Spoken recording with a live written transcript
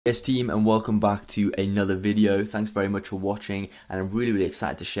Yes team, and welcome back to another video. Thanks very much for watching, and I'm really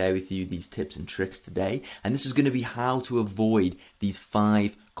excited to share with you these tips and tricks today. And this is going to be how to avoid these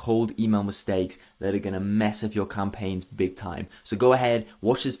 5 cold email mistakes that are going to mess up your campaigns big time. So go ahead,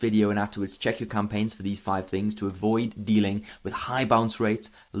 watch this video, and afterwards check your campaigns for these 5 things to avoid dealing with high bounce rates,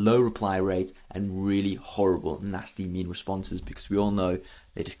 low reply rates, and really horrible, nasty, mean responses, because we all know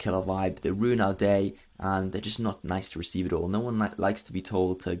they just kill our vibe, they ruin our day, and they're just not nice to receive at all. No one likes to be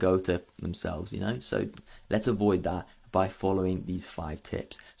told to go to themselves, So let's avoid that by following these 5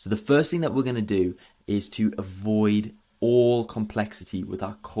 tips. So the first thing that we're going to do is to avoid all complexity with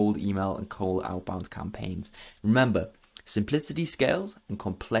our cold email and cold outbound campaigns. Remember, simplicity scales and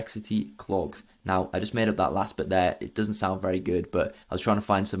complexity clogs. Now, I just made up that last bit there. It doesn't sound very good, but I was trying to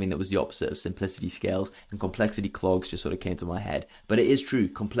find something that was the opposite of simplicity scales, and complexity clogs just sort of came to my head. But it is true,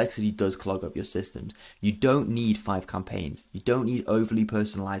 complexity does clog up your systems. You don't need 5 campaigns. You don't need overly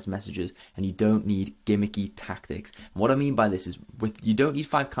personalized messages, and you don't need gimmicky tactics. And what I mean by this is, you don't need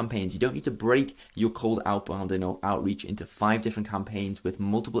 5 campaigns. You don't need to break your cold outbound and outreach into 5 different campaigns with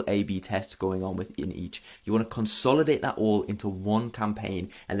multiple A/B tests going on within each. You want to consolidate that all into one campaign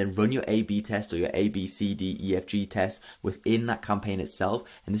and then run your A/B test or your A, B, C, D, E, F, G test within that campaign itself.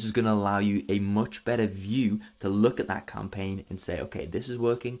 And this is going to allow you a much better view to look at that campaign and say, okay, this is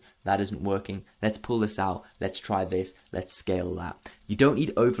working, that isn't working, let's pull this out, let's try this, let's scale that. You don't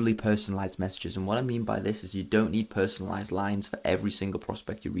need overly personalized messages. And what I mean by this is you don't need personalized lines for every single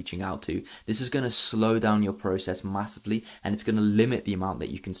prospect you're reaching out to. This is going to slow down your process massively, and it's going to limit the amount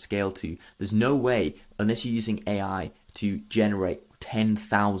that you can scale to. There's no way, unless you're using AI, to generate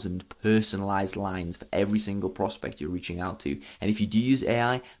 10,000 personalized lines for every single prospect you're reaching out to. And if you do use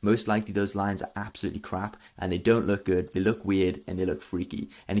AI, most likely those lines are absolutely crap, and they don't look good, they look weird, and they look freaky.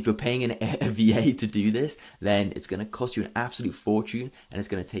 And if you're paying a VA to do this, then it's going to cost you an absolute fortune, and it's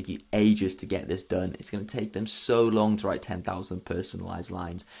going to take you ages to get this done. It's going to take them so long to write 10,000 personalized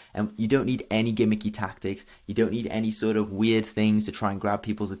lines. And you don't need any gimmicky tactics. You don't need any sort of weird things to try and grab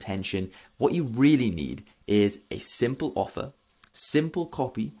people's attention. What you really need is a simple offer, simple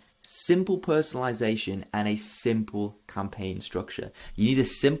copy, simple personalization, and a simple campaign structure. You need a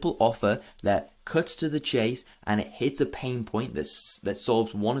simple offer that cuts to the chase and it hits a pain point that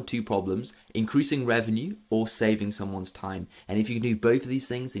solves 1 or 2 problems, increasing revenue or saving someone's time. And if you can do both of these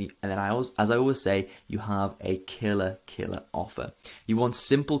things, and then as I always say, you have a killer offer. You want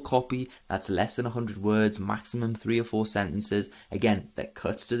simple copy that's less than 100 words, maximum 3 or 4 sentences, again, that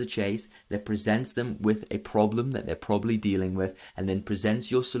cuts to the chase, that presents them with a problem that they're probably dealing with, and then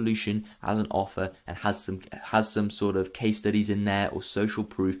presents your solution as an offer and has some sort of case studies in there or social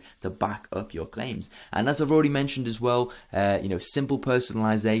proof to back up your claims. And as I've already mentioned as well, simple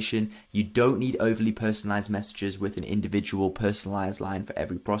personalization. You don't need overly personalized messages with an individual personalized line for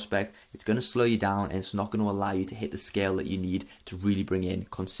every prospect. It's going to slow you down, and it's not going to allow you to hit the scale that you need to really bring in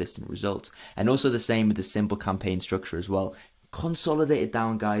consistent results. And also the same with the simple campaign structure as well. Consolidate it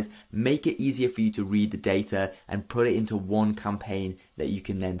down, guys. Make it easier for you to read the data and put it into one campaign that you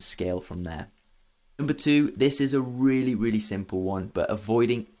can then scale from there. Number 2, this is a really simple one, but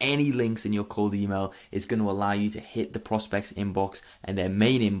avoiding any links in your cold email is going to allow you to hit the prospect's inbox and their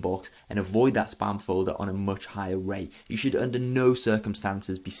main inbox and avoid that spam folder on a much higher rate. You should under no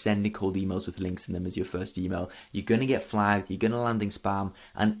circumstances be sending cold emails with links in them as your first email. You're going to get flagged, you're going to land in spam,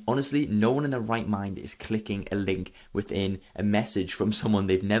 and honestly, no one in their right mind is clicking a link within a message from someone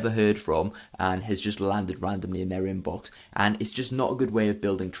they've never heard from and has just landed randomly in their inbox. And it's just not a good way of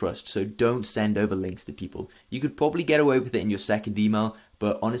building trust, so don't send over links to people. You could probably get away with it in your second email,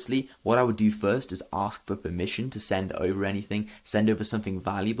 but honestly, what I would do first is ask for permission to send over anything, send over something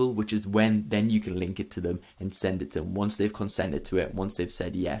valuable, which is then you can link it to them and send it to them once they've consented to it, once they've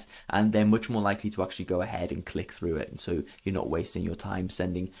said yes, and they're much more likely to actually go ahead and click through it. And so you're not wasting your time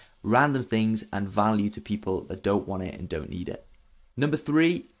sending random things and value to people that don't want it and don't need it. Number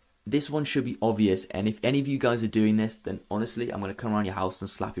 3, this one should be obvious, and if any of you guys are doing this, then honestly, I'm going to come around your house and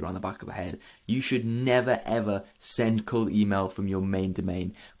slap you around the back of the head. You should never ever send cold email from your main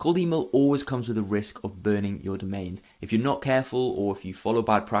domain. Cold email always comes with a risk of burning your domains. If you're not careful, or if you follow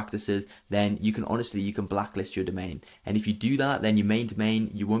bad practices, then you can blacklist your domain. And if you do that, then your main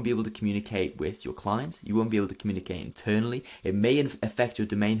domain, you won't be able to communicate with your clients, you won't be able to communicate internally. It may affect your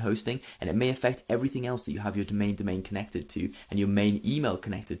domain hosting, and it may affect everything else that you have your domain connected to and your main email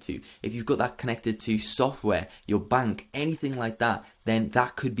connected to. If you've got that connected to software, your bank, anything like that, then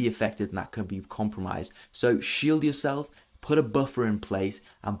that could be affected and that could be compromised. So shield yourself, put a buffer in place,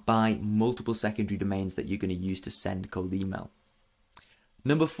 and buy multiple secondary domains that you're going to use to send cold email.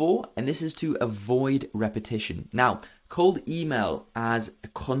 Number 4, and this is to avoid repetition. Now, Cold email as a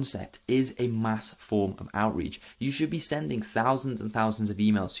concept is a mass form of outreach. You should be sending thousands and thousands of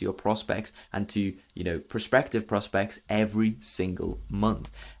emails to your prospects and to, prospective prospects every single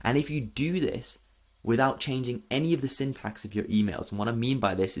month. And if you do this without changing any of the syntax of your emails, and what I mean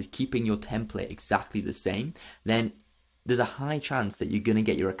by this is keeping your template exactly the same, then there's a high chance that you're going to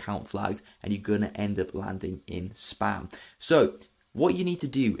get your account flagged and you're going to end up landing in spam. So what you need to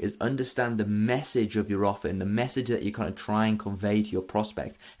do is understand the message of your offer and the message that you're going to try and convey to your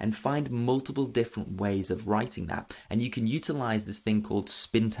prospect, and find multiple different ways of writing that. And you can utilize this thing called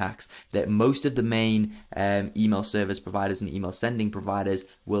spintax that most of the main email service providers and email sending providers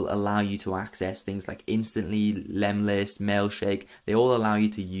will allow you to access. Things like Instantly, Lemlist, Mailshake, they all allow you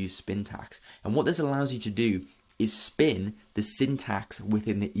to use spintax. And what this allows you to do is spin the syntax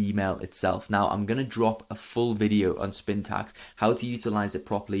within the email itself. Now, I'm going to drop a full video on spintax, how to utilize it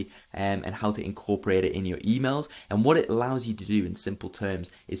properly, and how to incorporate it in your emails. And what it allows you to do in simple terms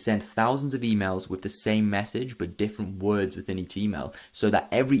is send thousands of emails with the same message but different words within each email, so that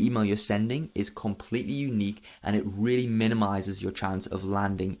every email you're sending is completely unique and it really minimizes your chance of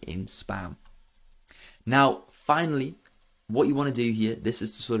landing in spam. Now, finally, what you want to do here, this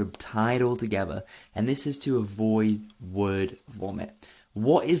is to sort of tie it all together, and this is to avoid word vomit.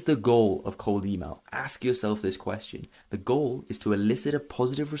 What is the goal of cold email? Ask yourself this question. The goal is to elicit a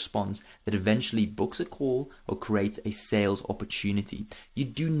positive response that eventually books a call or creates a sales opportunity. You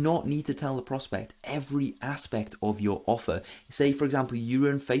do not need to tell the prospect every aspect of your offer. Say, for example, you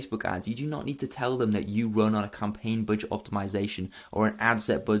run Facebook ads. You do not need to tell them that you run on a campaign budget optimization or an ad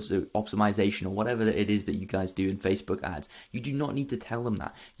set budget optimization or whatever it is that you guys do in Facebook ads. You do not need to tell them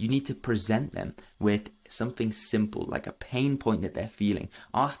that. You need to present them with something simple, like a pain point that they're feeling.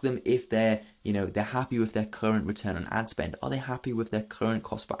 Ask them if they're happy with their current return on ad spend. Are they happy with their current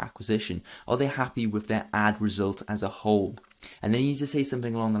cost per acquisition? Are they happy with their ad result as a whole? And then you need to say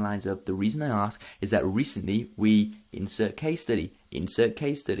something along the lines of, the reason I ask is that recently we insert case study,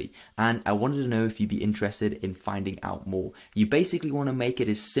 and I wanted to know if you'd be interested in finding out more. You basically want to make it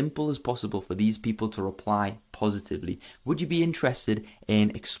as simple as possible for these people to reply positively. Would you be interested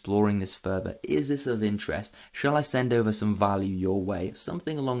in exploring this further? Is this of interest? Shall I send over some value your way?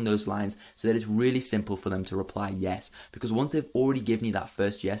 Something along those lines, so that it's really simple for them to reply yes. Because once they've already given you that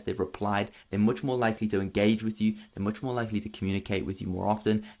first yes, they've replied, they're much more likely to engage with you, they're much more likely to communicate with you more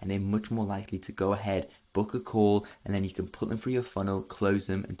often, and they're much more likely to go ahead, book a call, and then you can put them through your funnel, close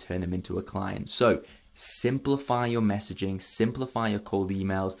them, and turn them into a client. So simplify your messaging, simplify your cold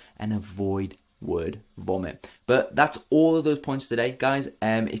emails, and avoid word vomit. But that's all of those points today, guys.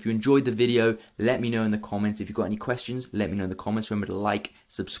 If you enjoyed the video, let me know in the comments. If you've got any questions, let me know in the comments. Remember to like,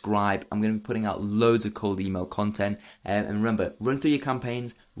 subscribe. I'm going to be putting out loads of cold email content. And remember, run through your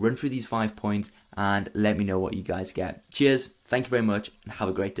campaigns, run through these 5 points, and let me know what you guys get. Cheers. Thank you very much, and have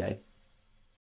a great day.